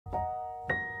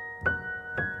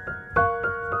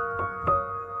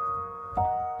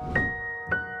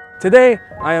Today,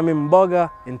 I am in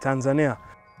Mboga in Tanzania.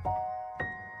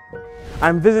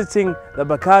 I'm visiting the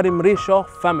Bakarim Risho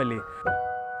family.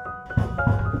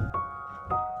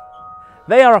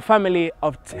 They are a family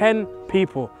of 10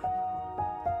 people.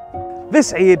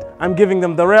 This Eid, I'm giving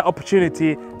them the rare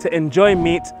opportunity to enjoy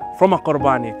meat from a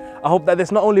Qurbani. I hope that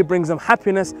this not only brings them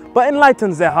happiness, but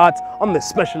enlightens their hearts on this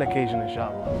special occasion,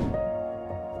 inshallah.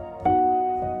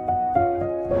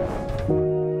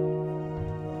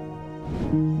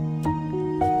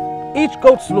 Each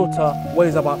goat slaughter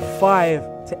weighs about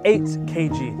 5 to 8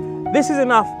 kg. This is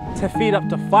enough to feed up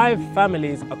to 5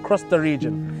 families across the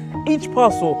region. Each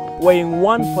parcel weighing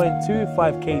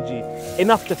 1.25 kg,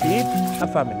 enough to feed a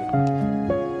family.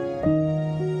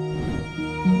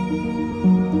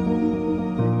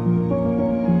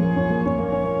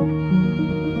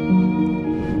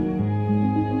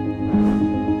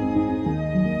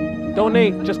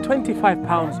 Donate just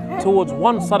 £25 towards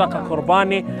one Sadaqah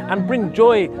Qurbani and bring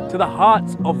joy to the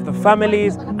hearts of the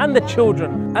families and the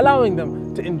children, allowing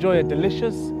them to enjoy a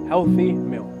delicious, healthy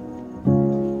meal.